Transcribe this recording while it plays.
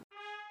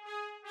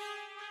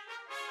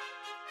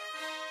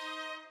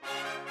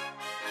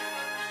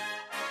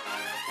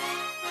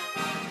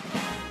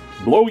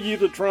Blow ye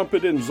the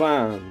trumpet in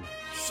Zion,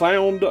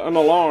 sound an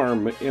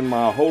alarm in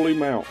my holy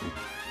mountain.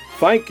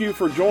 Thank you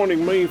for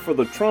joining me for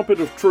the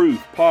Trumpet of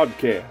Truth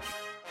podcast.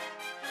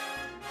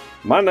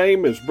 My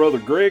name is Brother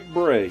Greg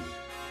Bray.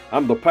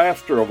 I'm the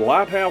pastor of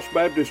Lighthouse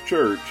Baptist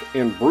Church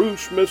in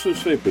Bruce,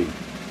 Mississippi.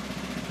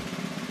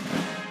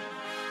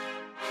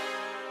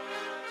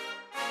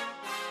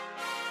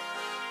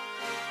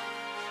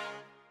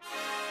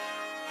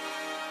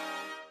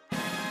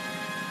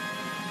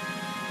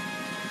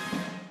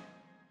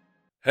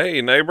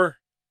 Hey neighbor,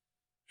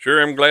 sure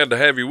am glad to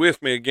have you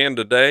with me again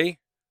today.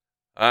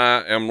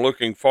 I am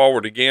looking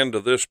forward again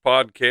to this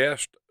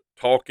podcast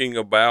talking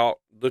about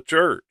the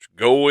church,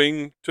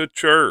 going to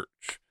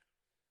church.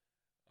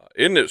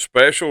 Isn't it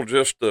special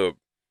just to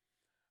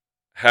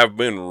have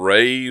been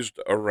raised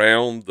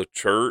around the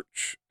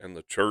church and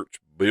the church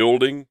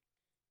building?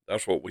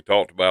 That's what we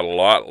talked about a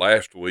lot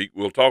last week.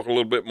 We'll talk a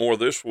little bit more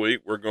this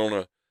week. We're going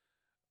to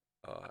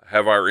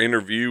have our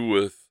interview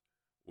with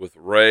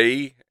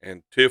Ray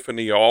and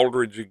Tiffany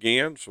Aldridge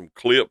again, some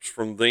clips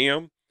from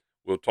them.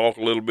 We'll talk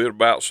a little bit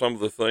about some of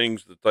the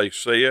things that they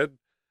said,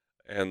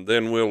 and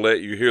then we'll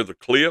let you hear the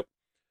clip.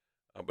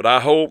 But I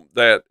hope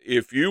that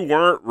if you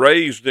weren't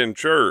raised in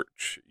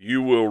church,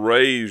 you will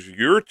raise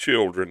your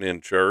children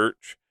in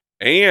church,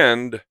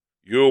 and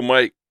you'll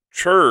make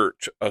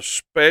church a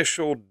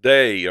special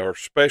day or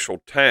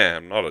special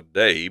time, not a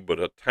day, but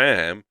a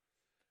time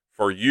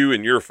for you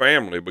and your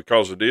family,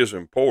 because it is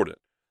important.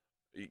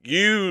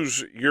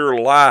 Use your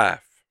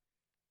life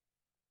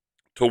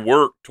to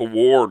work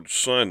towards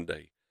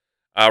Sunday.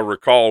 I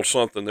recall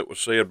something that was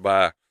said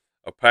by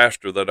a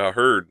pastor that I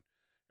heard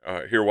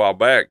here a while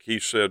back. He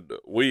said,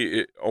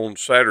 on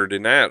Saturday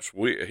nights,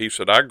 he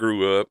said, I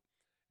grew up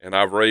and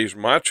I've raised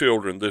my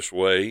children this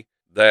way,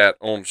 that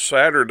on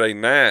Saturday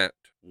night,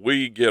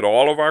 we get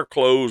all of our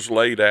clothes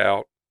laid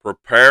out,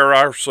 prepare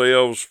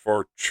ourselves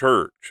for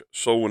church.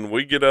 So when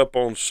we get up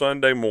on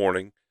Sunday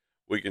morning,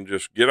 we can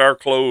just get our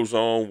clothes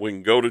on. We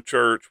can go to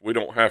church. We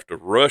don't have to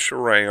rush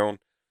around.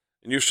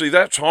 And you see,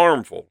 that's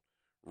harmful.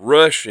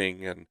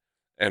 Rushing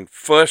and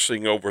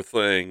fussing over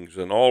things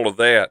and all of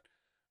that.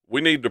 We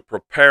need to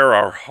prepare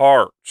our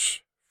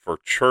hearts for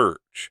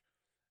church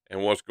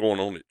and what's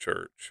going on at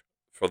church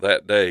for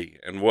that day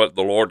and what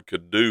the Lord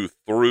could do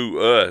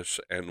through us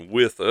and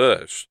with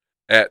us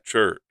at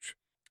church.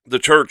 The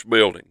church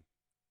building,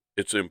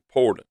 it's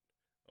important.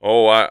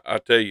 Oh, I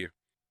tell you,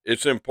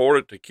 it's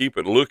important to keep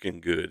it looking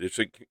good. It's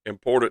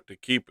important to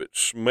keep it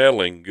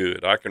smelling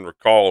good. I can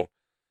recall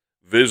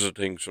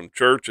visiting some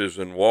churches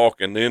and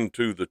walking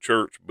into the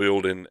church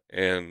building,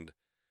 and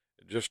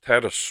it just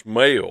had a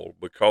smell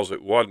because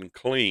it wasn't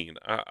clean.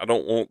 I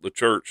don't want the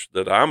church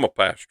that I'm a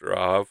pastor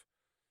of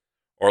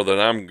or that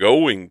I'm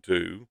going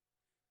to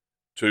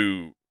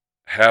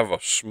have a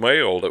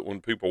smell that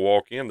when people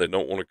walk in, they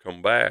don't want to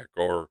come back,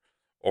 or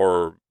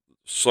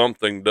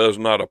something does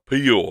not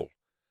appeal.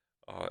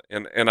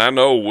 And I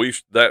know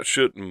that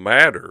shouldn't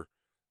matter,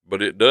 but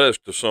it does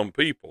to some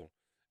people,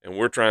 and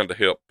we're trying to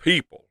help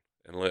people,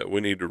 and we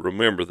need to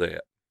remember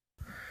that.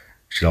 You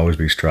should always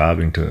be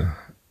striving to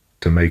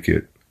make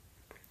it,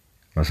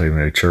 I say in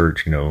a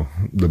church,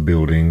 the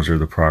buildings or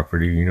the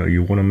property,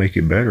 you want to make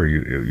it better.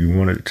 You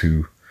want it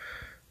to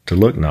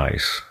look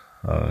nice,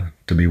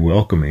 to be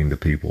welcoming to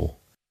people.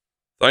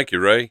 Thank you,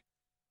 Ray.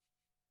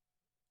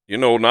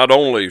 Not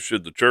only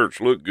should the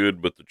church look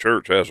good, but the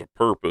church has a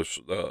purpose.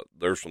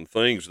 There's some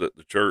things that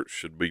the church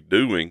should be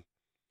doing.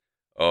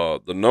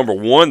 The number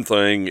one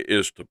thing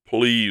is to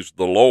please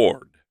the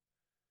Lord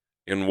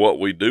in what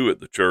we do at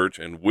the church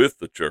and with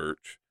the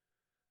church.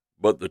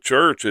 But the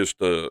church is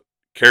to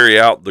carry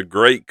out the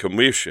Great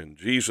Commission.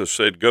 Jesus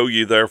said, "Go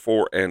ye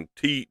therefore and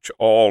teach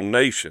all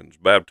nations,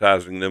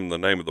 baptizing them in the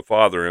name of the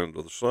Father and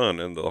of the Son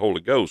and of the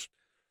Holy Ghost."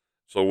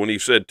 So when he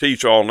said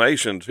teach all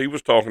nations, he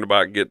was talking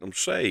about getting them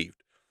saved.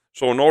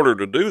 So in order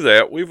to do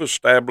that, we've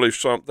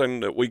established something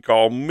that we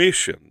call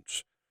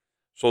missions.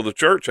 So the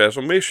church has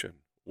a mission.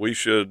 We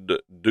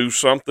should do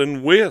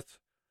something with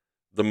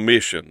the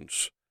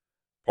missions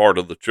part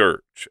of the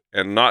church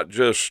and not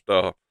just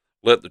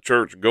let the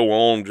church go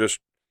on.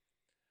 Just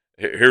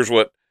here's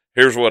what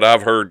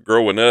I've heard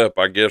growing up,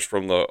 I guess,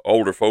 from the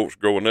older folks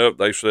growing up.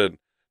 They said,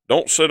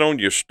 don't sit on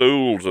your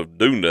stools of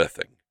do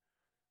nothing.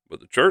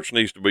 But the church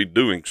needs to be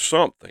doing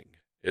something.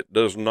 It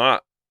does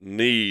not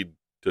need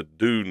to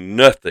do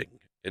nothing.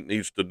 It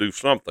needs to do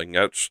something.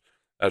 That's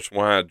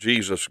why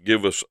Jesus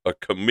gave us a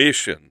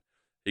commission.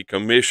 He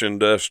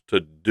commissioned us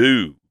to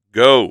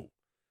go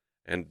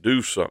and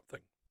do something.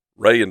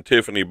 Ray and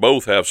Tiffany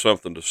both have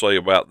something to say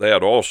about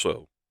that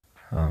also.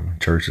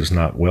 Church is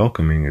not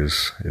welcoming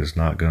is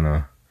not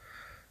gonna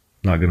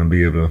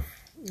be able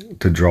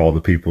to draw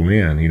the people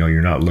in. You're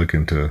not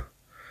looking to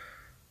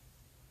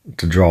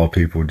draw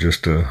people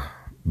just to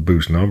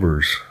boost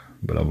numbers,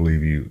 but I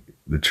believe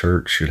the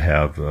church should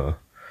have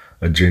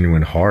a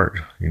genuine heart,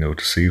 to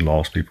see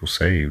lost people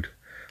saved.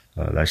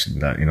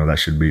 That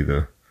should be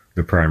the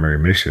primary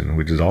mission,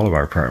 which is all of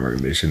our primary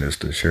mission, is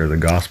to share the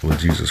gospel of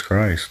Jesus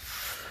Christ.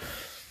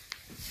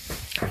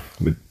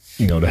 But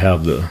to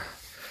have the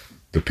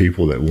the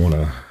people that want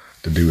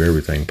to do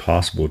everything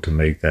possible to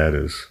make that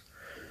as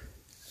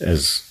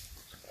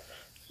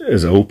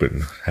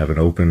open, have an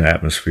open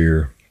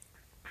atmosphere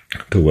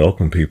to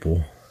welcome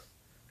people,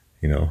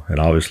 and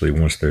obviously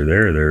once they're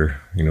there,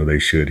 they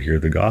should hear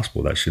the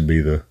gospel. That should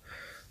be the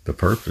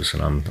purpose.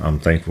 And I'm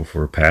thankful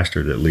for a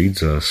pastor that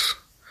leads us,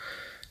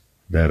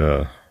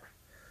 that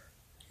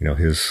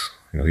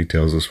he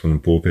tells us from the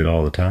pulpit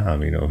all the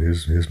time,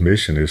 his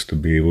mission is to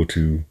be able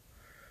to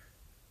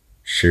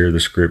share the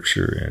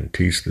scripture and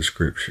teach the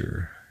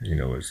scripture,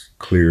 as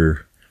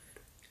clear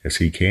as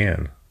he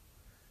can.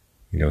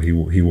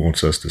 He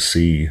wants us to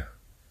see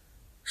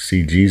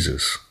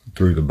Jesus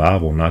through the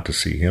Bible, not to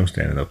see him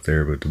standing up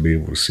there, but to be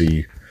able to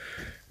see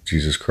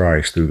Jesus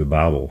Christ through the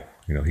Bible.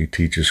 He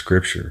teaches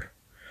scripture.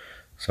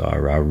 So I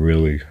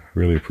really,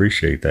 really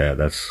appreciate that.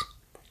 That's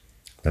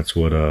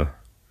what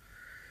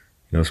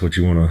that's what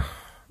you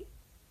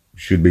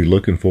should be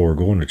looking for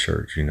going to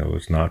church.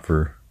 It's not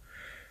for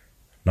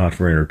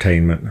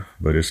entertainment,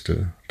 but it's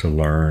to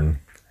learn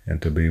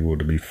and to be able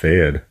to be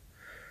fed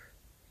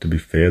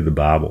the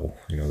Bible.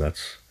 I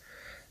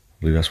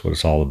believe that's what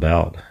it's all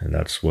about, and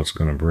that's what's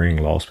going to bring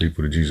lost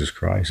people to Jesus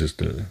Christ, is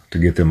to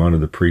get them under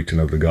the preaching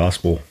of the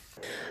gospel.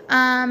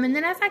 And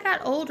then as I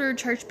got older,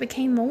 church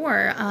became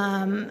more.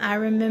 I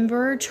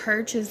remember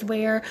church is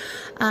where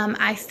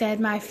I said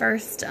my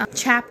first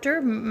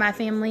chapter. My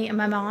family and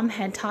my mom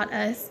had taught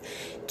us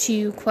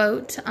to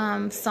quote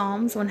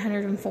Psalms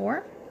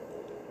 104.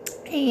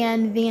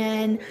 And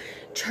then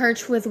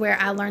church was where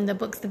I learned the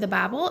books of the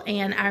Bible.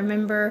 And I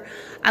remember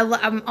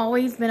I've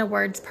always been a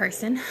words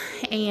person.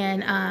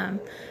 And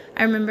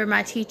I remember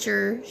my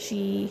teacher,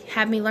 she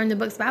had me learn the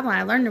books of the Bible, and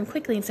I learned them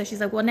quickly. And so she's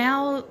like, well,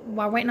 now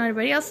while waiting on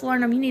everybody else to learn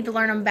them, you need to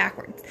learn them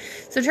backwards.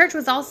 So church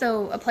was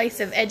also a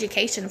place of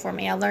education for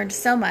me. I learned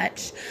so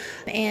much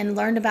and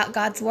learned about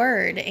God's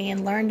word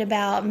and learned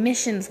about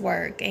missions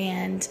work.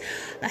 And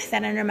I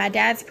sat under my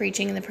dad's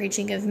preaching and the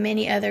preaching of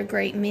many other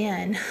great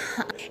men.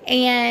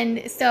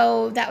 And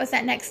so that was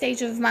that next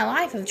stage of my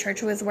life. Of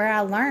church was where I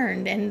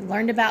learned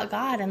about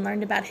God and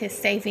learned about his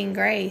saving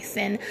grace.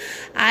 And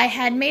I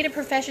had made a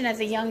profession as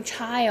a young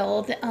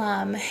child,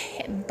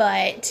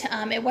 but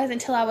it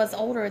wasn't until I was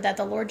older that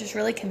the Lord just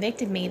really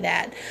convicted me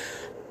that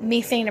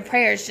me saying a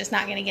prayer is just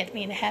not going to get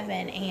me to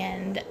heaven.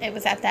 And it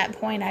was at that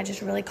point I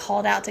just really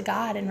called out to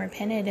God and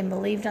repented and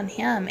believed on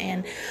him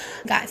and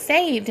got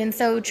saved. And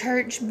so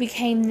church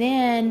became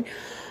then,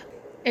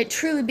 it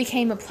truly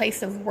became a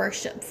place of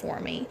worship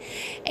for me,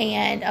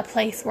 and a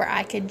place where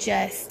I could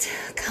just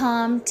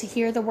come to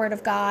hear the word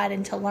of God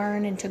and to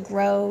learn and to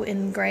grow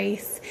in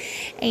grace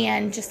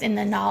and just in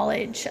the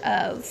knowledge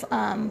of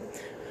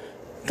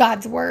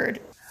God's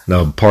word.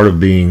 Now, part of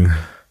going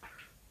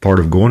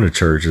to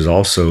church is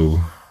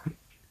also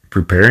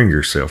preparing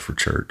yourself for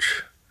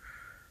church.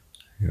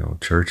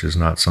 Church is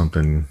not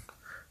something,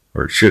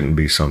 or it shouldn't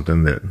be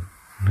something that,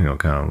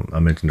 kind of, I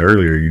mentioned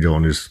earlier, you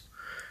don't just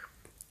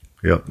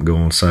go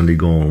on Sunday,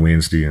 go on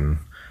Wednesday, and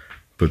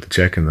put the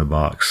check in the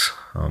box.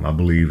 I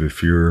believe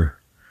if the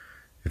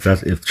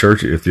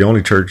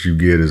only church you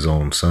get is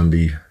on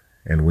Sunday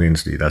and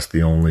Wednesday, that's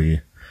the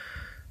only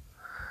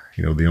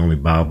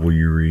Bible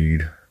you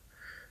read.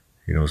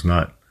 It's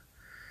not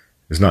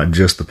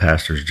just the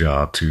pastor's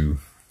job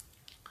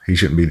he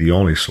shouldn't be the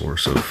only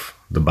source of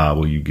the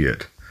Bible you get.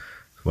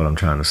 That's what I'm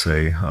trying to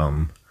say.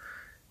 I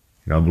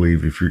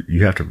believe if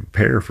you have to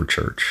prepare for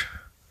church,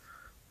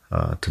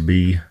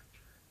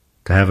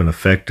 to have an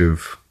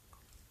effective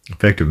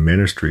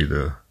ministry,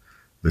 the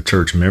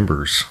church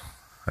members,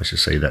 I should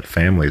say, that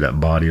family, that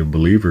body of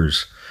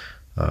believers,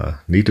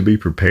 need to be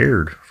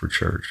prepared for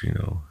church.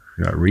 You're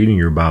not reading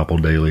your Bible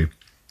daily,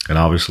 and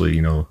obviously,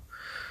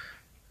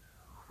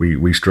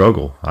 we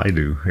struggle. I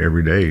do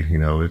every day.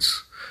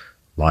 It's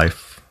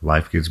life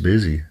gets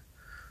busy,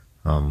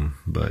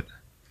 but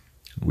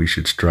we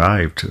should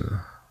strive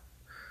to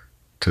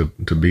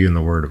be in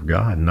the Word of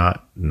God,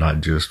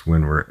 not just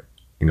when we're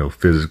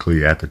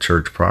physically at the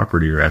church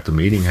property or at the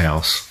meeting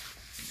house.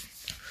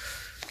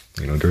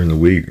 During the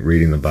week,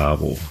 reading the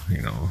Bible,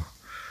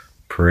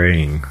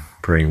 praying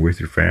with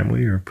your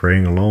family or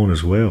praying alone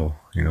as well.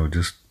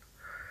 Just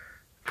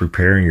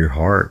preparing your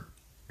heart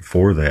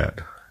for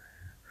that.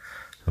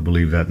 I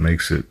believe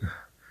that's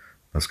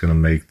going to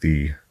make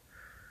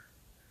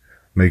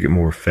it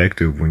more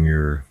effective when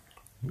you're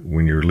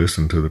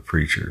listening to the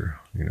preacher.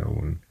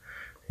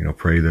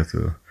 Pray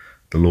that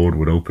the Lord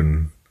would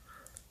open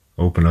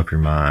up your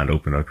mind,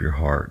 open up your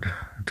heart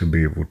to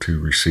be able to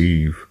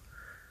receive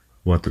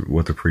what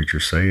the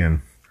preacher's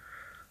saying.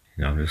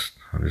 I'm just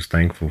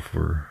thankful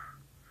for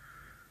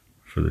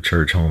the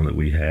church home that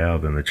we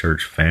have and the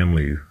church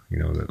family,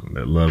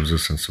 that loves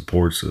us and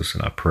supports us.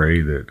 And I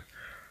pray that,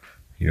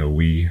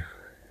 we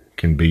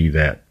can be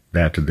that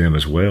to them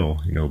as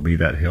well, be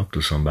that help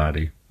to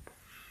somebody.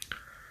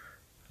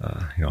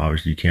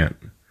 Obviously you can't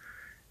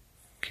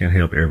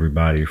help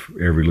everybody,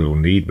 every little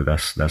need, but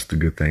that's the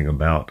good thing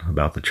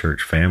about the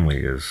church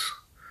family is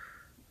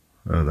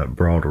that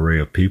broad array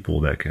of people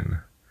that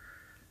can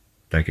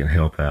that can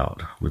help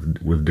out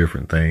with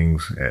different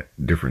things at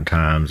different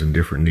times and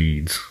different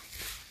needs.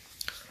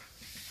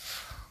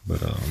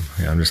 But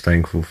yeah, I'm just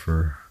thankful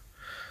for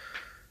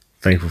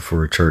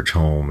a church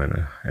home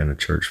and a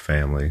church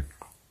family.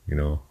 You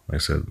know, like I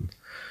said,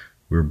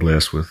 we're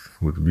blessed with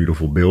a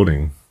beautiful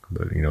building,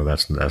 but you know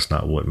that's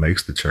not what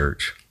makes the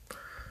church.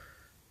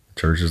 The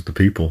church is the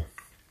people.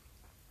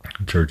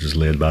 The church is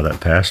led by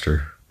that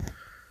pastor,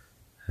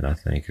 and I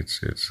think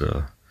it's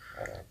a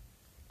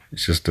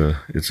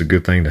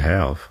good thing to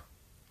have.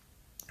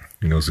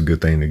 You know, it's a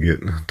good thing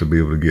to be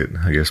able to get,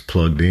 I guess,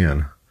 plugged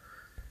in.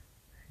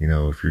 You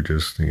know, if you're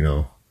just, you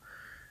know,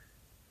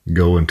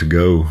 going to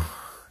go,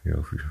 you know,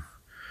 if you're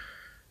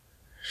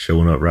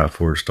showing up right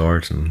before it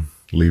starts and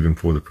leaving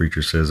before the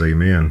preacher says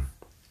amen,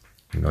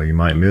 you know, you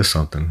might miss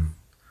something.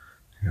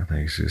 I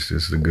think it's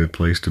just a good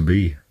place to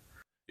be.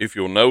 If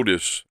you'll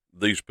notice,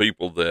 these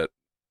people that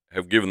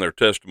have given their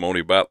testimony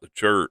about the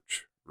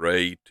church,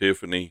 Ray,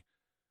 Tiffany,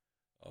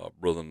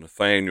 Brother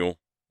Nathaniel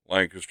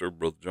Lancaster,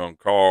 Brother John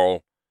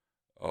Carl,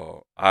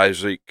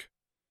 Isaac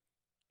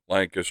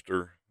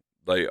Lancaster,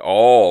 they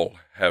all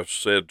have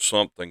said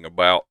something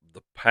about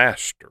the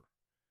pastor.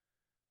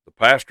 The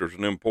pastor is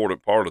an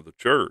important part of the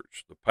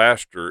church. The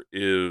pastor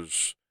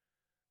is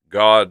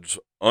God's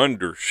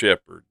under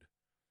shepherd.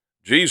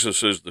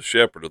 Jesus is the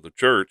shepherd of the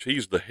church.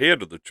 He's the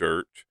head of the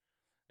church.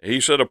 He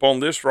said,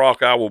 upon this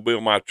rock I will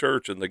build my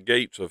church, and the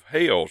gates of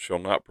hell shall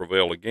not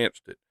prevail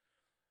against it.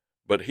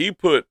 But he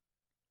put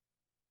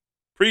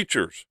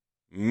preachers,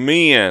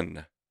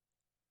 men,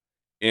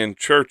 in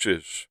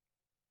churches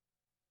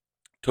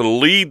to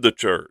lead the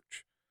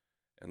church,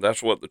 and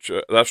that's what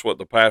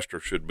the pastor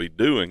should be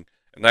doing,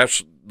 and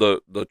that's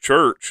the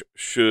church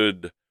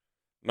should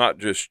not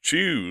just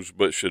choose,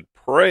 but should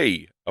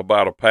pray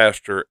about a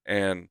pastor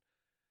and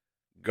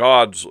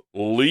God's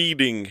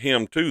leading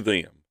him to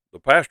them. The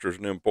pastor is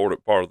an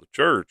important part of the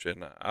church,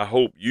 and I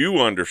hope you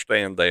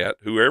understand that,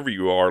 whoever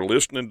you are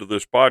listening to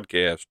this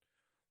podcast.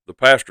 The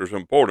pastor is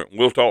important.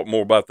 We'll talk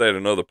more about that in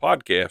another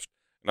podcast,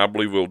 and I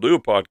believe we'll do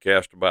a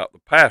podcast about the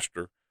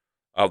pastor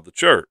of the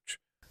church.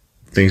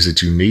 Things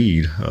that you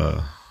need,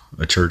 a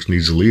church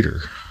needs a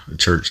leader. A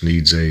church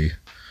needs a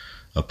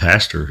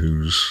pastor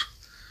who's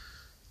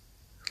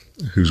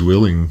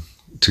willing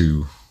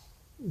to,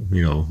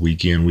 you know,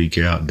 week in, week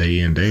out, day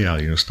in, day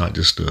out. You know, it's not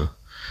just a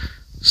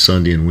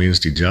Sunday and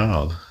Wednesday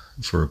job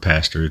for a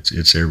pastor.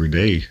 It's every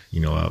day.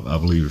 You know, I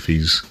believe if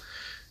he's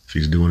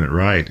doing it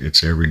right,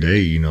 it's every day.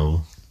 You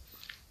know,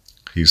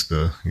 he's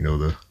the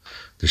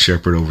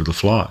shepherd over the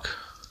flock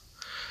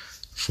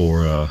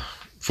for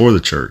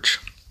the church.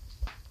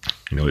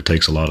 You know, it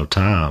takes a lot of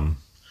time,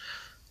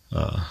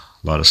 a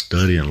lot of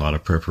study, and a lot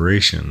of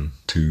preparation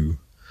to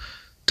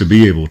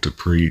be able to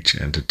preach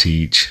and to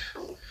teach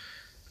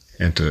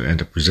and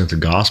to present the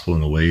gospel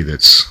in a way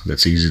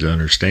that's easy to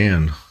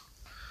understand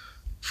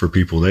for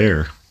people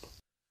there.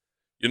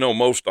 You know,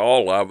 most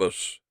all of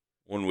us,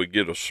 when we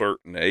get a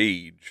certain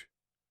age,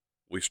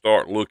 we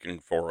start looking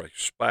for a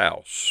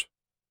spouse.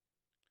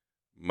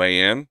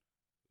 Man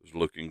is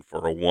looking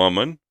for a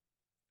woman.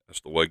 That's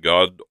the way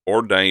God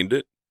ordained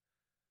it.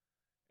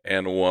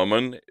 And a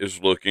woman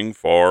is looking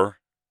for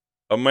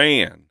a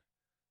man.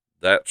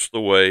 That's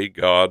the way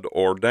God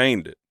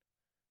ordained it.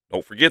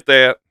 Don't forget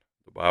that.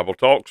 The Bible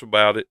talks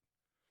about it.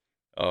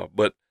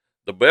 But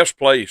the best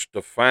place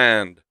to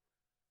find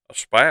a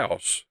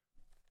spouse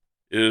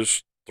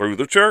is through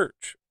the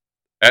church,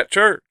 at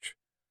church.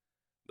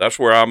 That's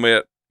where I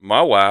met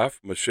my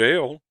wife,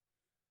 Michelle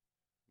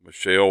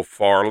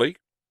Farley.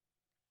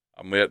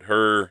 I met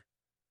her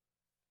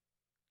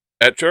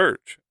at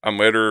church. I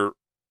met her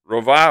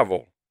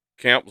revival,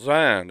 Camp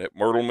Zion at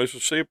Myrtle,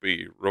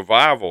 Mississippi,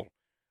 revival.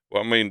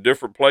 Well, I mean,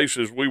 different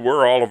places we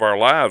were all of our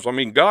lives. I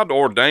mean, God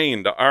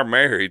ordained our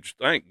marriage.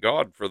 Thank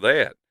God for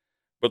that.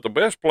 But the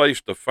best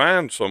place to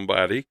find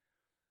somebody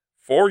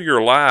for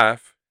your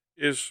life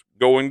is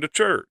going to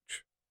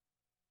church.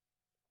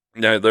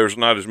 Now, there's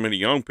not as many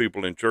young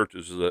people in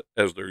churches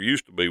as there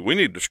used to be. We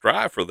need to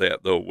strive for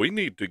that, though. We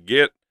need to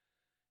get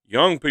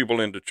young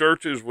people into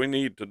churches. We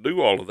need to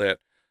do all of that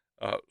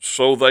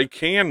so they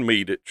can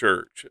meet at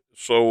church.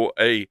 So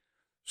a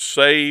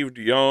saved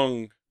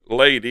young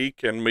lady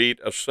can meet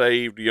a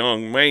saved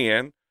young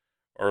man,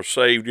 or a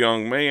saved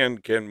young man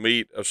can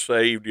meet a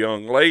saved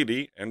young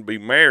lady and be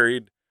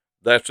married.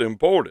 That's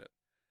important.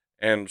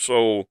 And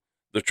so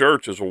the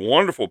church is a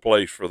wonderful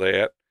place for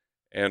that,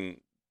 and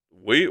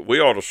we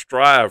ought to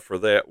strive for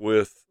that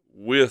with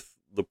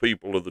the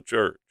people of the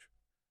church.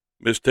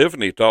 Miss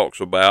Tiffany talks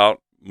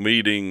about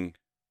meeting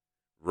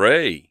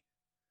Ray,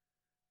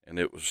 and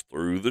it was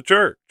through the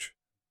church,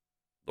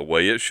 the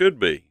way it should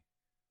be.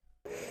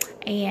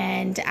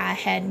 And I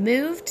had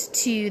moved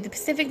to the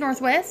Pacific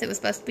Northwest. It was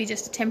supposed to be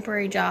just a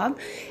temporary job.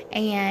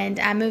 And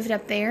I moved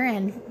up there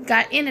and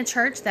got in a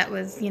church that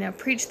was,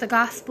 preached the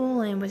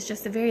gospel and was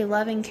just a very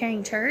loving,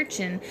 caring church,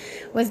 and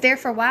was there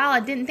for a while.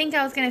 I didn't think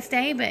I was going to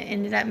stay, but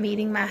ended up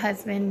meeting my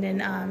husband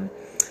and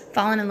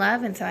falling in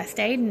love. And so I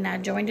stayed and I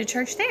joined a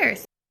church there.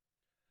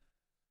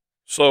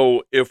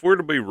 So if we're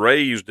to be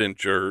raised in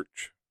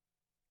church,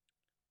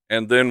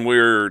 and then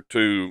we're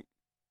to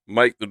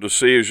make the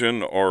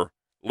decision, or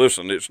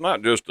listen, it's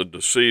not just a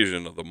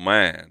decision of the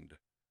mind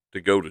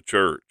to go to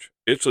church.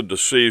 It's a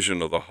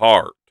decision of the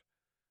heart.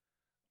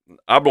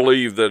 I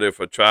believe that if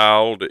a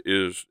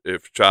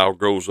child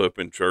grows up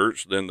in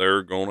church, then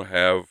they're going to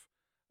have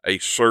a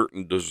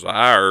certain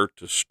desire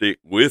to stick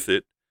with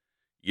it.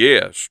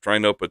 Yes,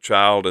 train up a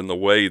child in the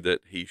way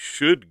that he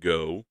should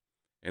go,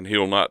 and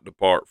he'll not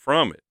depart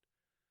from it.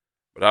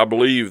 But I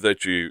believe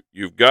that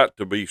you've got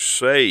to be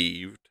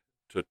saved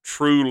to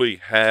truly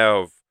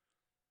have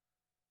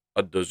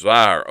a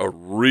desire, a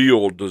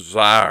real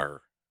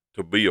desire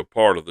to be a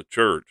part of the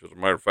church. As a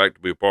matter of fact,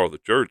 to be a part of the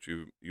church,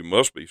 you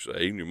must be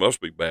saved, you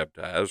must be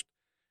baptized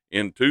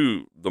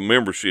into the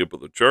membership of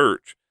the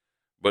church.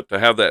 But to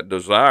have that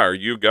desire,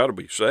 you've got to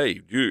be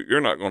saved.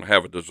 You're not going to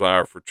have a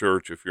desire for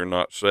church if you're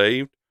not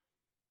saved.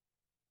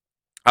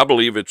 I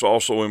believe it's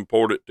also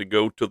important to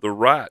go to the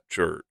right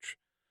church.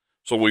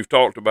 So we've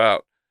talked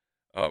about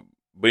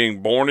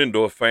being born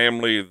into a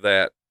family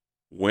that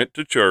went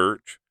to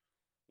church.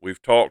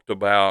 We've talked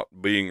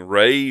about being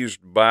raised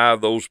by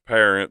those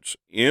parents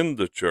in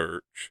the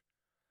church.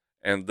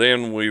 And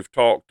then we've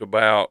talked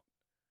about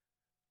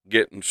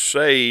getting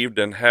saved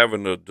and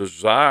having a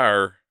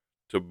desire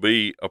to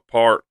be a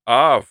part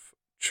of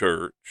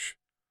church.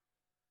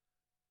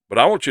 But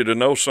I want you to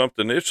know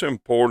something. It's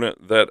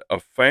important that a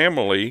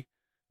family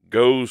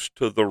goes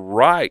to the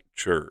right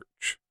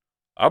church.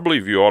 I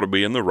believe you ought to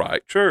be in the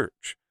right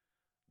church,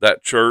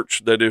 that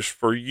church that is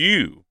for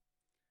you.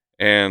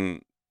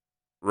 And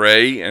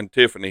Ray and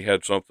Tiffany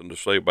had something to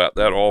say about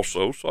that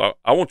also. So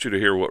I want you to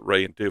hear what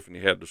Ray and Tiffany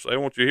had to say. I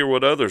want you to hear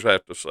what others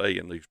have to say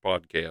in these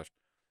podcasts.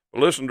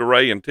 But listen to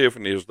Ray and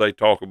Tiffany as they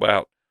talk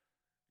about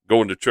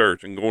going to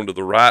church and going to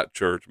the right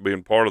church,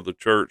 being part of the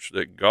church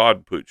that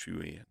God puts you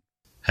in.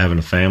 Having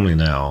a family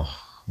now,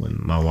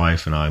 when my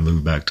wife and I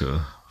moved back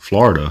to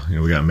Florida,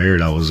 we got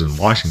married. I was in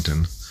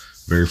Washington.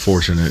 Very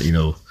fortunate,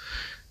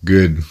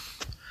 good,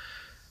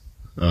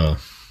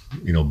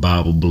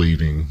 Bible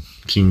believing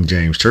King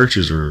James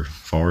churches are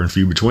far and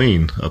few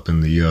between up in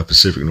the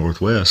Pacific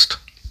Northwest.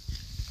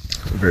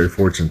 Very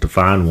fortunate to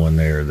find one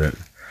there that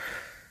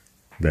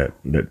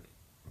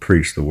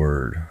preached the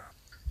word.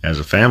 As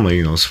a family,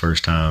 it's the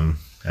first time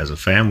as a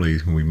family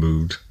when we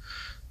moved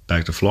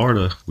back to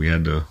Florida, we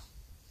had to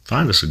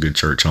find us a good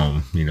church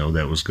home,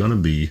 that was going to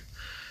be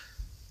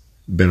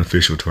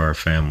beneficial to our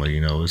family.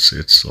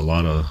 It's a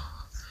lot of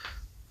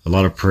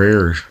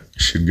prayer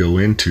should go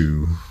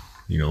into,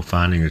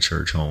 finding a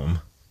church home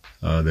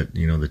that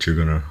you're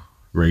going to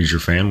raise your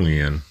family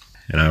in.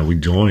 And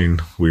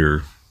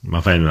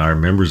my family and I are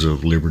members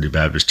of Liberty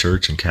Baptist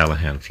Church in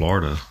Callahan,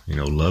 Florida.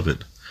 Love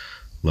it.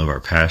 Love our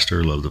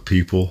pastor, love the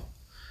people.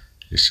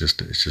 It's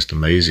just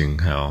amazing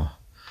how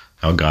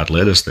God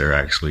led us there.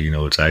 Actually,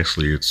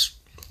 it's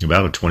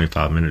about a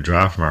 25-minute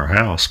drive from our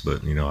house,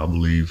 but I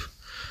believe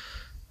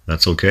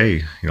that's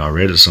okay. I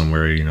read it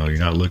somewhere. You're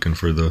not looking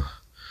for the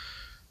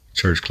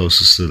church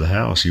closest to the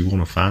house. You want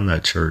to find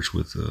that church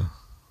with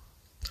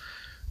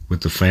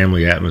the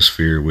family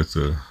atmosphere, with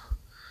the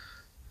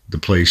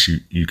place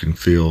you can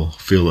feel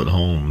at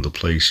home, the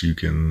place you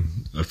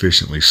can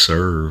efficiently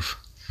serve.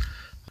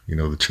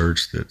 The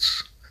church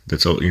that's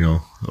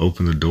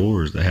open the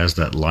doors, that has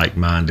that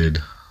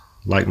like-minded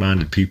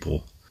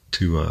people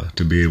to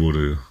be able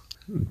to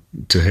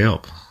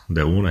help,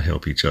 that want to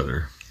help each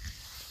other.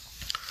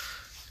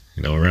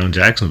 Around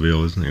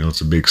Jacksonville,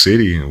 it's a big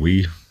city, and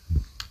I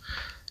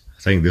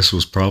think this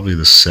was probably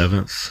the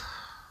 7th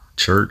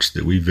church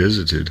that we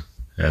visited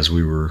as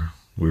we were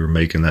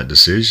making that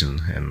decision.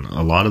 And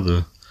a lot of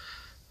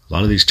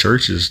these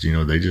churches,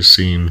 they just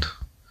seemed,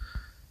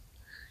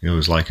 it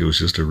was like it was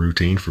just a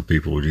routine for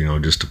people,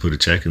 just to put a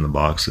check in the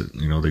box that,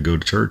 they go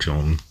to church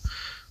on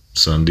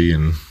Sunday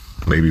and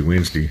maybe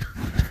Wednesday.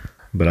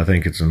 But I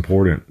think it's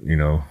important,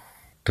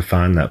 to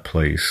find that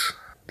place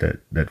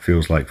that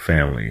feels like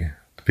family,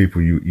 the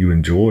people you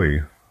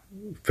enjoy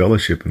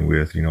fellowshipping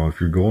with. If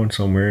you're going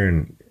somewhere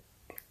and,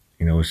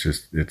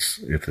 it's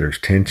if there's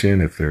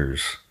tension, if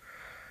there's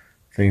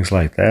things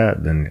like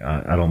that, then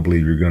I don't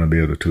believe you're going to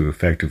be able to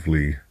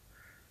effectively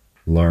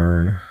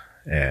learn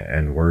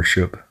and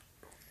worship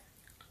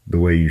the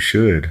way you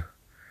should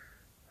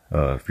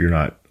if you're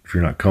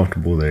not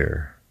comfortable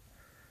there.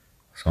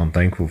 So I'm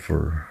thankful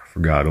for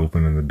God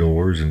opening the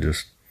doors and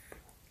just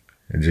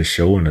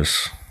showing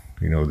us,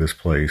 this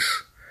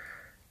place.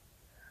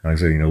 Like I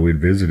said,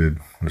 we'd visited.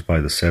 It's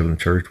probably the 7th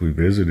church we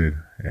visited,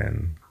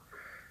 and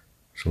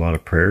so a lot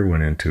of prayer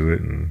went into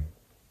it, and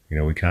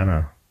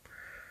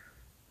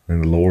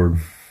and the Lord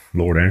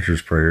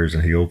answers prayers,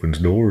 and He opens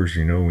doors,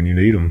 when you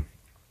need them.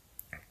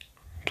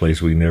 A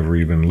place we never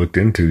even looked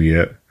into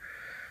yet.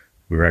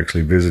 We were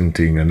actually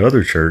visiting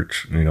another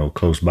church,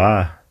 close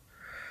by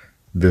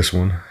this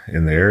one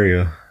in the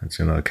area. It's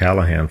in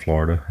Callahan,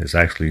 Florida. It's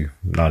actually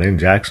not in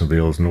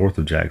Jacksonville. It's north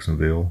of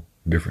Jacksonville,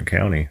 different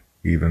county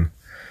even.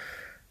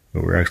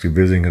 But we're actually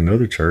visiting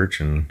another church,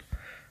 and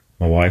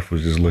my wife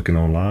was just looking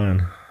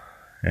online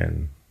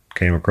and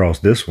came across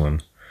this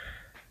one.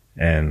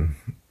 And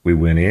we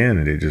went in,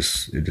 and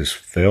it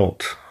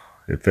felt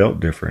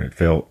different. It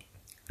felt,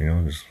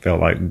 it just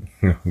felt like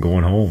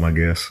going home, I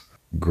guess.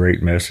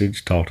 Great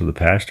message. Talked to the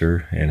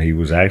pastor, and he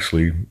was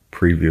actually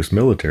previous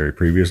military,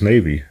 previous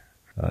Navy,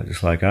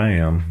 just like I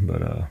am.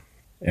 But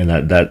and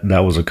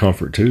that was a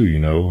comfort too,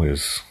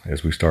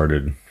 as we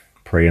started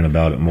praying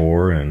about it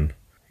more, and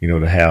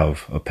to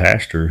have a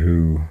pastor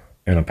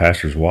and a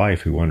pastor's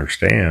wife who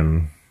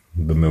understand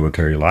the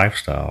military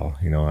lifestyle.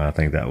 I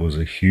think that was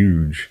a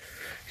huge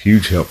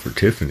help for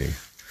Tiffany,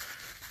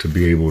 to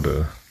be able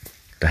to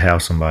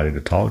have somebody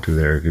to talk to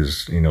there,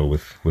 because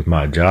with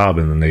my job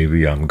in the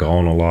Navy, I'm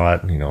gone a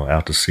lot,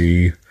 out to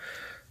sea.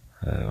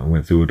 I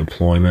went through a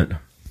deployment,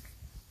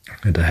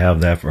 and to have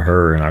that for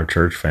her and our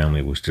church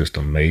family was just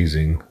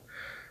amazing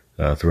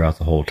throughout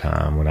the whole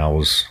time when I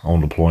was on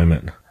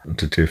deployment,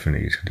 to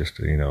Tiffany, just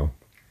to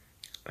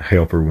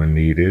help her when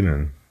needed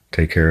and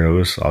take care of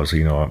us.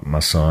 Obviously, my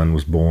son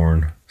was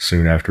born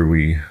soon after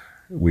we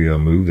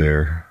moved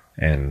there,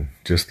 and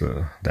just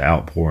the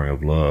outpouring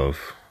of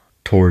love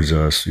towards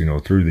us,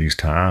 through these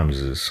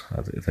times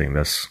I think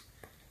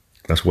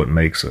that's what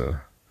makes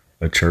a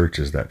church,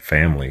 is that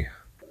family.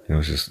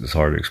 It's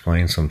hard to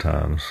explain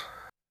sometimes.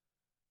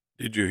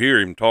 Did you hear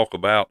him talk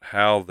about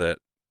how that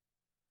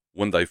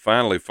when they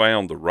finally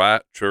found the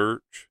right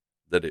church,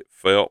 that it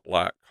felt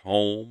like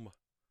home?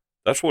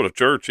 That's what a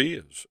church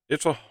is.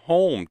 It's a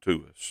home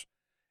to us.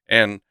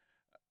 And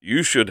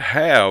you should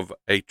have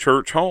a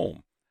church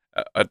home.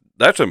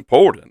 That's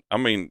important. I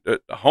mean,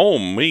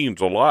 home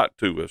means a lot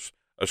to us,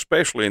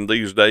 especially in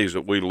these days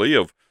that we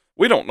live.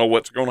 We don't know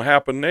what's going to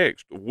happen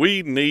next.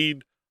 We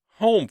need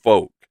home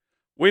folk.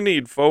 We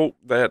need folk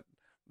that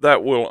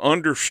will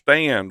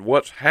understand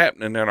what's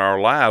happening in our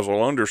lives,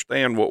 will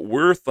understand what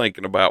we're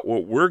thinking about,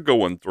 what we're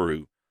going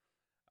through.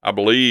 I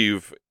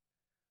believe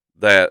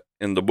that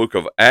in the book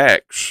of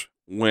Acts,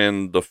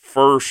 when the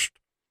first,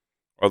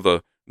 or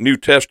the New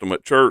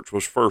Testament church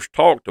was first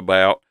talked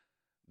about,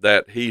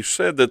 that he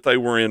said that they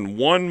were in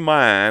one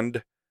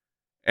mind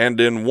and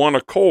in one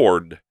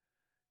accord.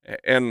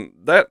 And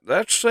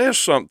that says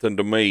something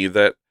to me,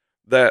 that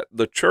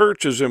the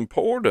church is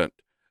important,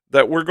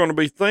 that we're going to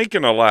be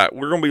thinking alike.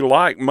 We're going to be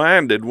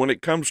like-minded when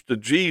it comes to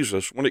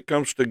Jesus, when it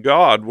comes to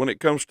God, when it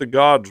comes to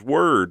God's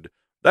word.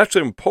 That's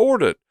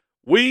important.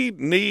 We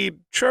need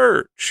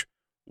church.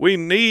 We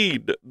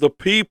need the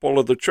people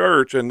of the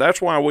church, and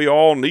that's why we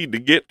all need to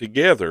get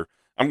together.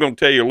 I'm going to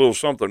tell you a little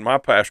something my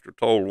pastor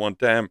told one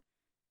time.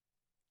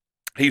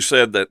 He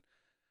said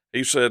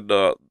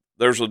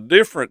there's a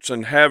difference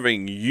in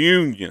having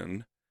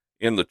union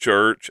in the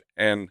church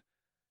and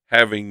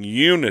having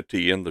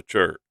unity in the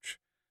church.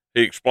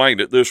 He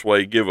explained it this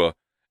way, give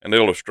an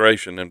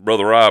illustration. And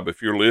Brother Rob,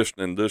 if you're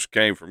listening, this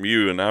came from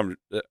you, and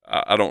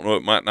I don't know,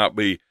 it might not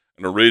be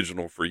an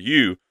original for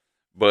you,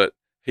 but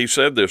he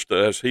said this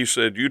to us. He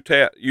said, you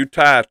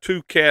tie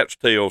two cat's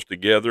tails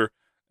together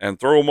and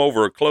throw them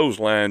over a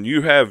clothesline.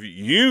 You have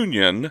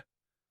union,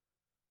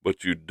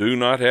 but you do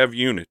not have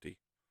unity.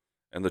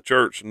 And the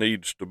church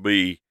needs to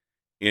be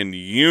in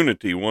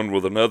unity one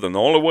with another. And the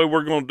only way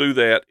we're going to do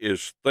that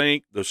is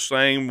think the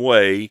same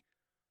way.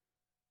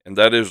 And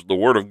that is, the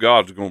Word of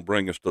God's going to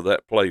bring us to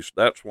that place.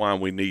 That's why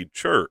we need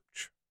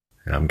church.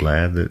 And I'm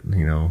glad that,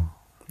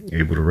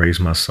 able to raise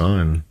my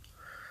son,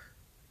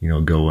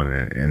 going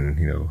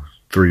and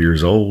 3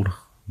 years old,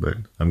 but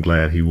I'm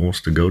glad he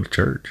wants to go to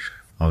church.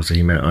 Obviously,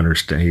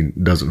 he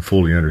doesn't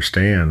fully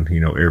understand,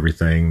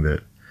 everything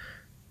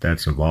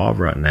that's involved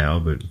right now,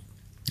 but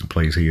a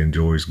place he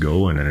enjoys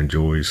going and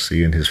enjoys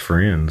seeing his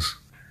friends,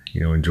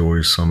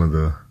 enjoys some of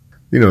the,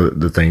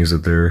 the things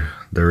that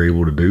they're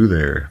able to do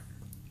there.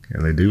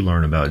 And they do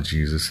learn about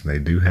Jesus, and they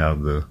do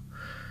have the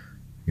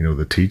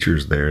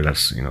teachers there.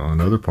 That's,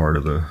 another part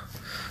of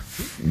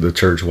the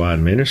church-wide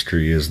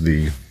ministry is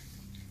the,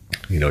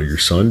 your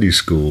Sunday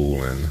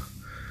school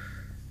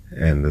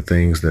and the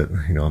things that,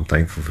 I'm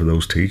thankful for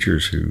those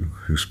teachers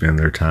who spend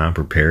their time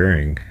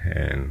preparing.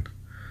 And,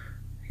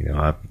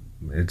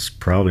 it's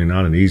probably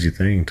not an easy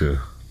thing to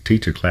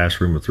teach a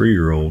classroom of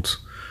 3-year-olds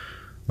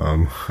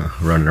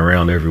running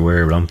around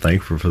everywhere, but I'm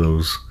thankful for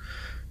those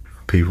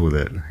people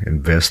that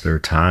invest their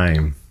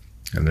time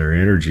and their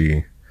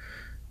energy.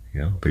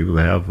 People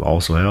that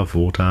also have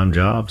full-time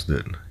jobs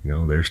that,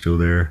 they're still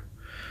there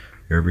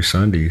every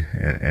Sunday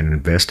and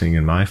investing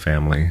in my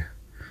family,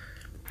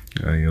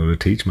 to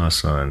teach my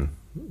son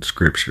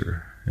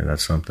scripture. And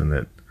that's something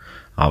that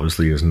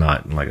obviously is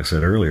not, like I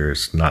said earlier,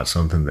 it's not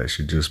something that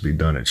should just be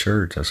done at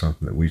church. That's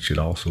something that we should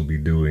also be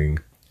doing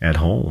at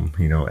home,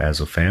 as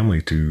a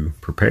family, to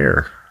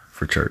prepare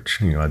for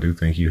church. I do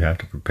think you have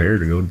to prepare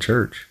to go to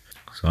church.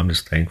 So I'm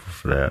just thankful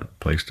for that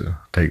place to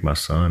take my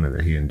son, and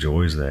that he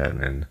enjoys that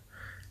and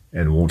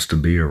wants to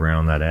be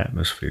around that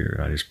atmosphere.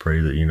 I just pray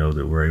that,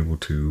 that we're able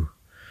to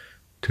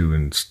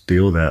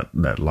instill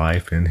that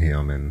life in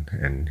him.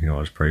 And I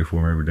just pray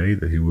for him every day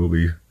that he will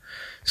be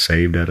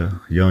saved at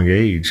a young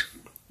age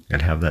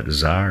and have that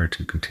desire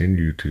to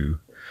continue to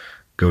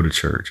go to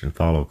church and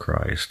follow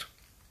Christ.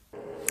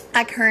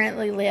 I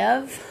currently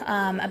live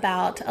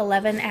about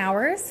 11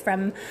 hours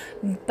from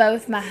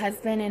both my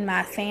husband and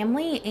my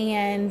family,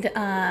 and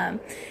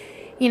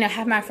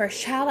have my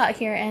first child out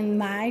here, and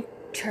my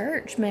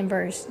church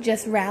members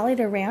just rallied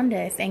around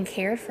us and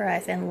cared for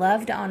us and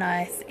loved on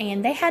us,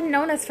 and they hadn't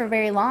known us for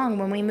very long.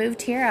 When we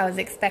moved here, I was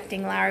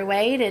expecting Larry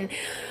Wade, and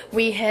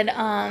we had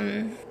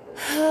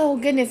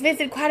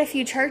visited quite a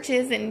few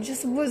churches, and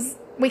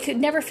we could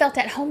never felt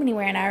at home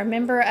anywhere. And I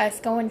remember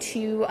us going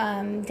to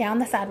down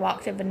the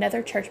sidewalk of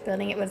another church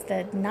building. It was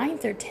the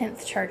 9th or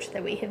 10th church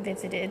that we had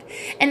visited,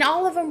 and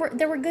all of them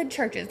there were good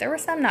churches. There were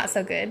some not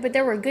so good, but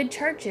there were good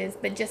churches,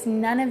 but just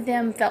none of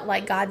them felt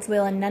like God's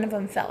will, and none of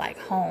them felt like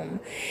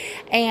home.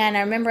 And I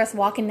remember us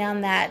walking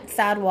down that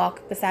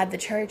sidewalk beside the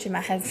church, and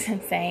my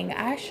husband saying,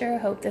 "I sure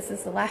hope this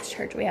is the last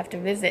church we have to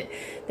visit.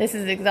 This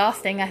is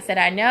exhausting." I said,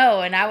 "I know."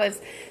 And I was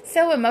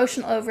so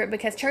emotional over it,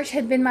 because church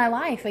had been my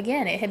life.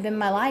 Again, it had been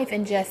my life,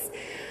 and just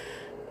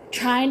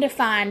trying to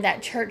find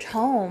that church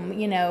home,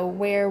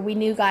 where we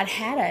knew God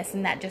had us,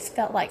 and that just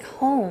felt like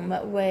home,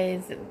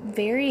 was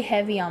very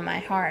heavy on my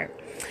heart.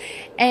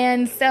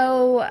 And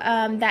so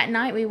that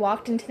night we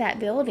walked into that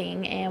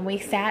building, and we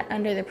sat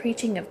under the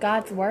preaching of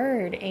God's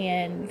word,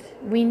 and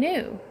we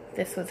knew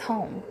this was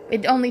home.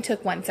 It only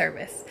took one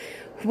service.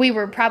 We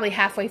were probably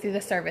halfway through the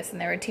service, and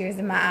there were tears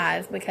in my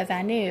eyes, because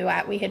I knew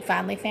we had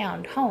finally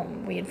found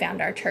home. We had found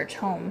our church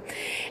home.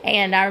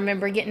 And I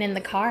remember getting in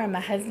the car, and my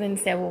husband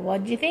said, "Well,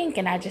 what did you think?"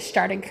 And I just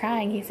started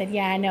crying. He said,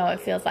 "Yeah, I know.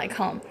 It feels like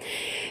home."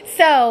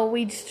 So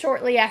we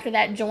shortly after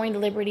that joined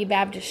Liberty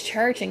Baptist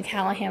Church in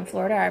Callahan,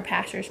 Florida. Our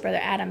pastor's brother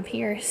Adam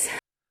Pierce.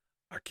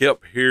 I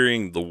kept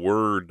hearing the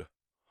word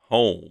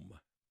home.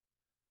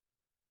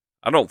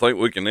 I don't think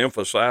we can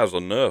emphasize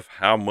enough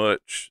how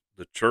much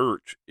the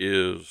church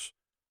is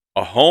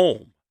a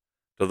home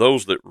to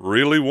those that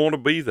really want to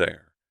be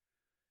there.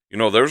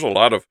 There's a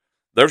lot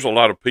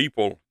of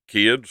people,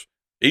 kids,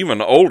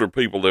 even older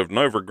people that have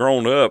never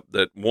grown up,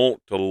 that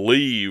want to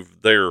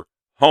leave their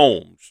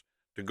homes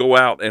to go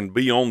out and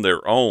be on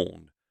their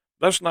own.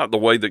 That's not the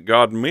way that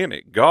God meant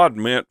it. God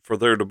meant for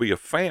there to be a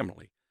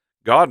family.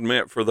 God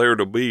meant for there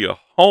to be a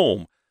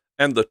home,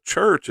 and the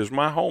church is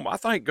my home. I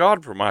thank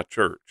God for my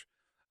church.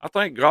 I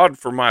thank God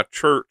for my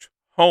church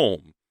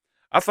home.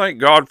 I thank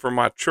God for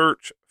my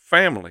church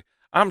family.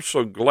 I'm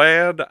so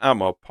glad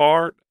I'm a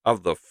part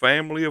of the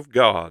family of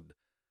God.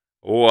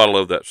 Oh, I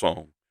love that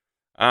song.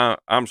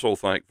 I'm so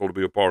thankful to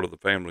be a part of the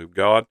family of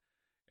God,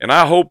 and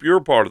I hope you're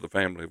part of the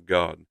family of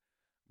God.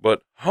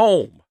 But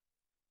home,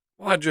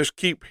 well, I just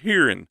keep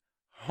hearing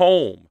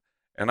home,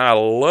 and I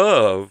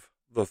love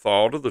the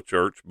thought of the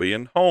church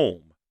being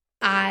home.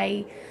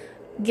 I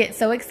get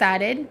so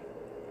excited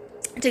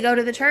to go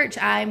to the church.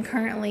 I'm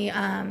currently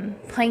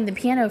playing the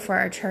piano for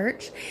our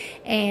church,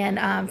 and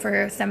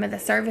for some of the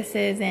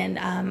services, and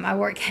I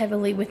work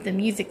heavily with the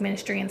music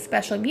ministry and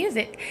special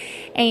music,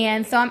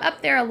 and so I'm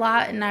up there a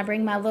lot, and I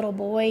bring my little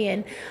boy,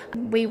 and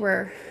we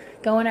were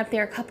going up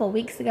there a couple of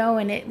weeks ago,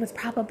 and it was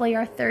probably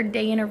our 3rd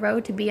day in a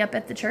row to be up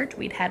at the church.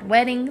 We'd had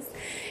weddings,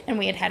 and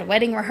we had had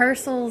wedding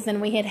rehearsals,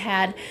 and we had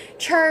had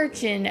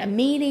church and a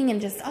meeting and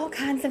just all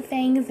kinds of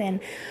things, and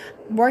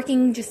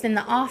working just in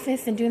the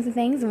office and doing some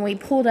things. And we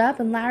pulled up,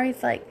 and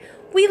Larry's like,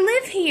 "We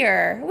live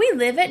here. We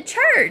live at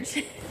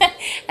church."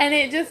 And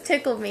it just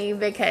tickled me,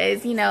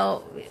 because,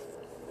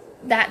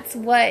 that's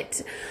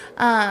what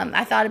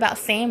I thought about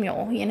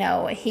Samuel.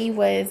 He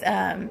was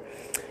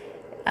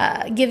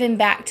given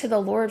back to the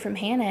Lord from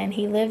Hannah, and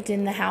he lived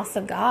in the house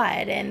of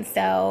God. And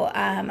so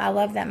I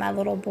love that my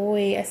little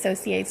boy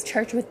associates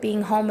church with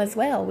being home as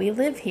well. We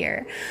live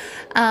here.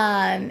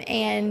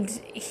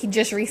 And he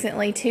just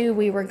recently too,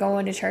 we were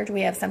going to church.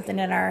 We have something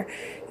in our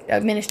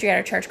ministry at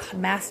our church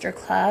called Master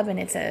Club, and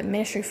it's a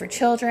ministry for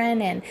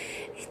children, and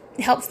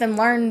helps them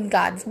learn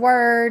God's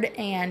word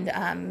and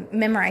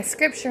memorize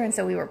scripture. And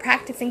so we were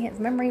practicing his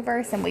memory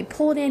verse, and we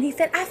pulled in. He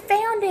said, "I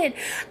found it.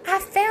 I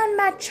found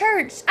my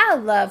church. I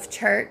love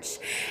church."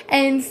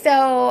 And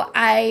so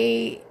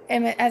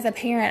as a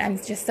parent, I'm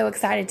just so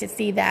excited to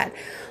see that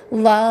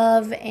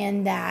love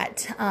and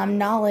that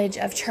knowledge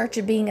of church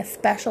being a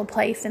special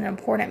place, an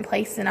important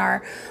place in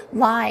our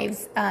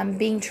lives,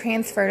 being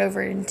transferred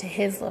over into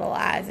his little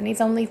eyes. And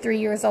he's only 3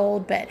 years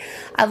old, but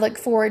I look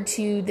forward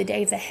to the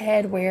days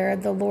ahead where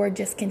the Lord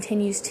just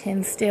continues to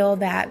instill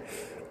that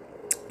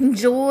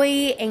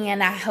joy,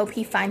 and I hope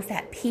he finds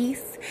that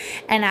peace,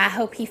 and I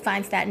hope he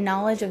finds that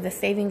knowledge of the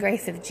saving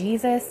grace of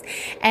Jesus,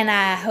 and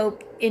I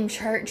hope in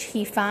church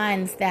he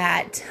finds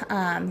that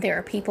there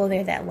are people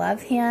there that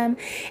love him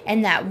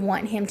and that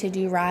want him to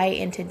do right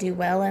and to do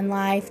well in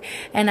life.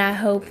 And I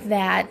hope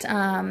that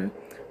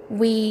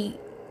we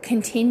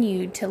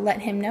continue to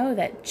let him know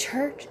that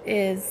church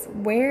is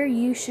where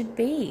you should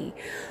be.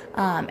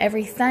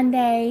 every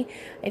Sunday,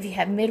 if you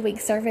have midweek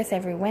service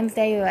every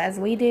Wednesday as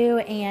we do,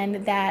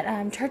 and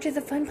that church is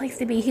a fun place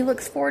to be. He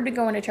looks forward to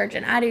going to church,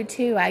 and I do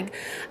too. I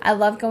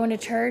love going to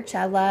church.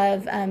 I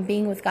love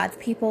being with God's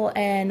people,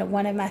 and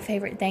one of my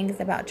favorite things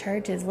about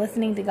church is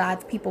listening to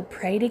God's people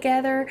pray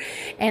together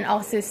and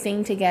also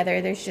sing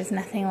together. There's just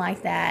nothing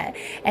like that.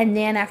 And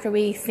then after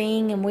we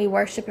sing and we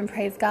worship and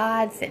praise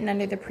God, sitting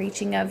under the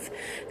preaching of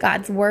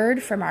God's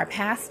word from our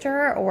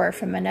pastor or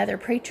from another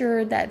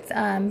preacher that's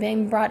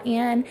being brought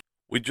in.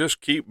 We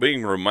just keep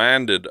being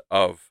reminded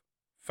of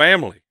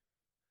family.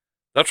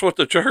 That's what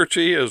the church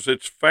is.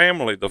 It's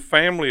family, the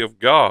family of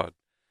God.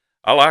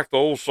 I like the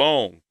old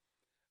song,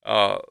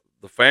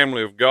 The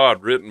Family of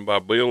God, written by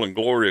Bill and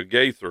Gloria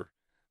Gaither.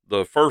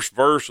 The first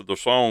verse of the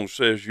song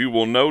says, "You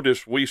will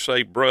notice we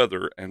say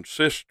brother and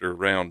sister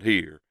round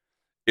here.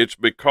 It's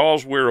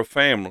because we're a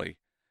family,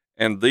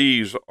 and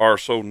these are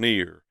so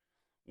near.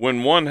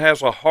 When one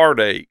has a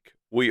heartache,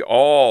 we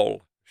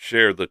all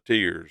share the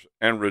tears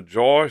and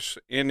rejoice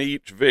in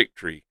each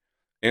victory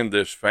in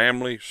this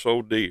family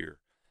so dear.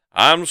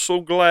 I'm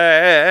so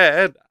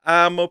glad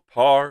I'm a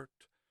part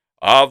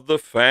of the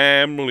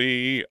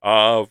family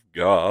of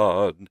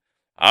God.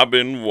 I've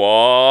been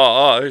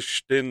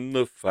washed in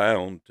the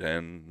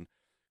fountain,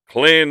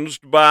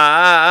 cleansed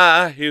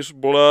by his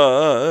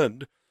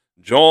blood.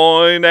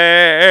 Join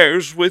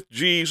heirs with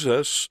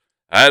Jesus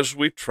as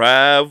we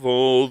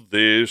travel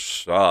this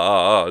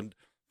sod.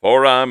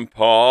 For I'm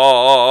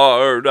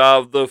part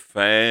of the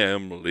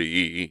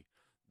family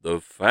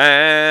of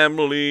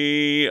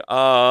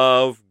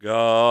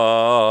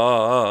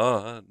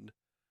God."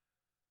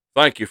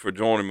 Thank you for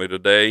joining me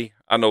today.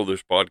 I know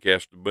this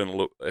podcast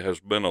has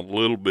been a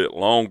little bit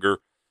longer,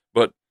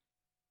 but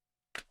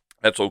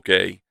that's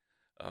okay.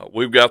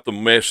 We've got the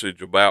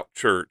message about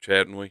church,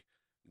 hadn't we?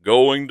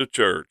 Going to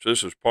church.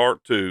 This is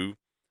part 2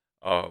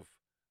 of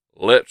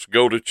Let's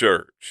Go to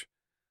Church.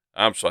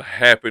 I'm so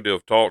happy to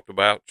have talked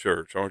about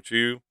church, aren't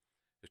you?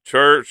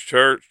 Church.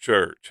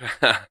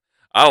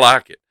 I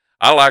like it.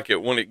 I like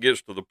it when it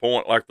gets to the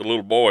point, like the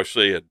little boy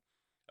said.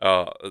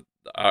 I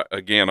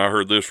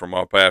heard this from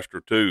my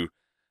pastor too.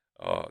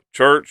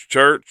 Church.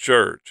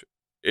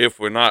 If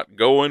we're not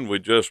going, we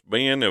just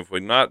been. If we're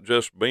not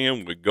just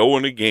been, we're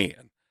going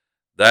again.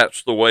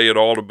 That's the way it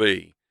ought to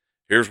be.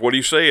 Here's what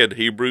he said,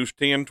 Hebrews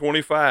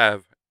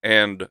 10:25,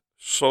 "And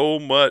so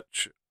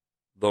much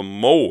the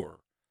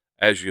more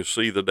as you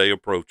see the day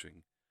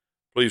approaching."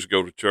 Please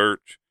go to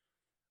church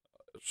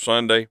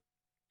Sunday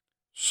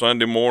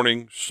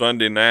morning,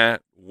 Sunday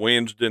night,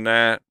 Wednesday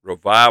night,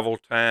 revival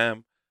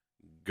time.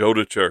 Go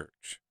to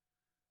church.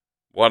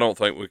 Well, I don't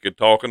think we could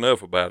talk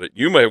enough about it.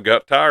 You may have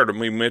got tired of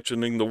me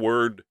mentioning the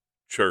word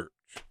church.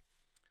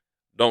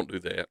 Don't do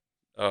that.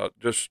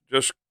 Just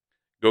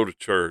go to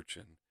church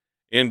and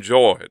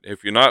enjoy it.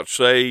 If you're not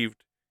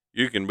saved,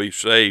 you can be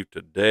saved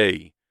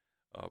today.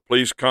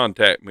 Please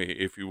contact me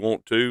if you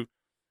want to.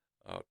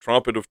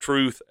 Trumpet of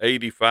Truth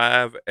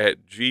 85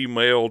 at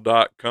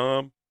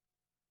gmail.com.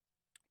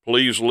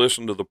 Please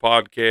listen to the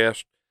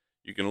podcast.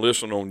 You can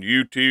listen on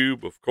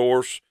YouTube, of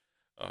course,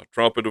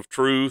 Trumpet of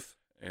Truth.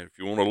 And if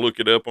you want to look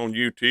it up on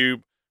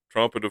YouTube,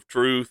 Trumpet of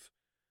Truth,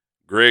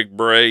 Greg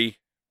Bray,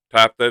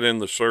 type that in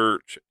the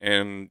search,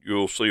 and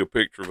you'll see a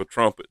picture of a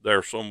trumpet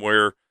there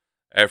somewhere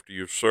after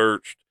you've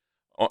searched.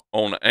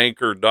 On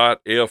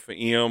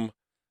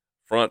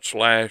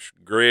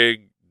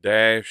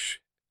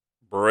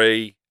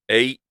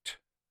anchor.fm/Greg-Bray8.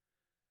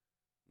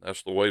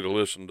 That's the way to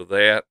listen to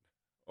that.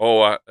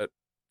 I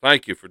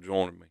thank you for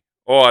joining me.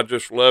 I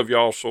just love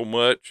y'all so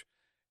much,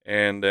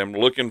 and I'm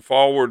looking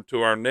forward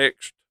to our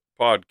next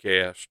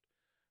podcast.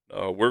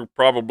 We're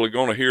probably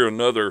going to hear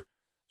another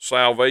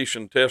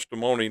salvation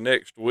testimony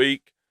next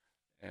week,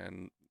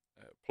 and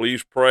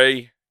please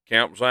pray.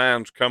 Camp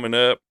Zion's coming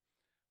up.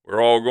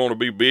 We're all going to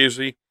be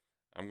busy.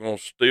 I'm going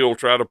to still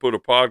try to put a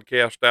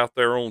podcast out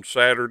there on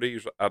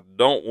Saturdays. I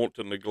don't want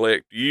to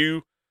neglect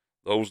you,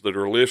 those that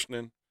are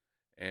listening,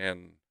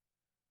 and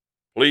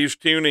please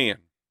tune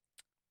in.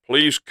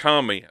 Please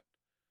comment.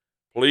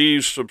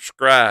 Please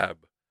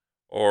subscribe,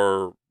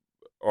 or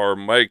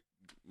make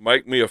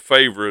me a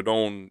favorite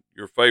on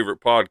your favorite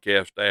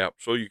podcast app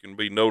so you can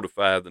be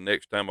notified the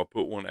next time I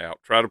put one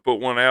out. Try to put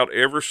one out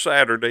every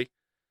Saturday,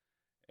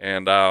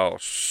 and I'll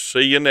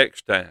see you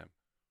next time.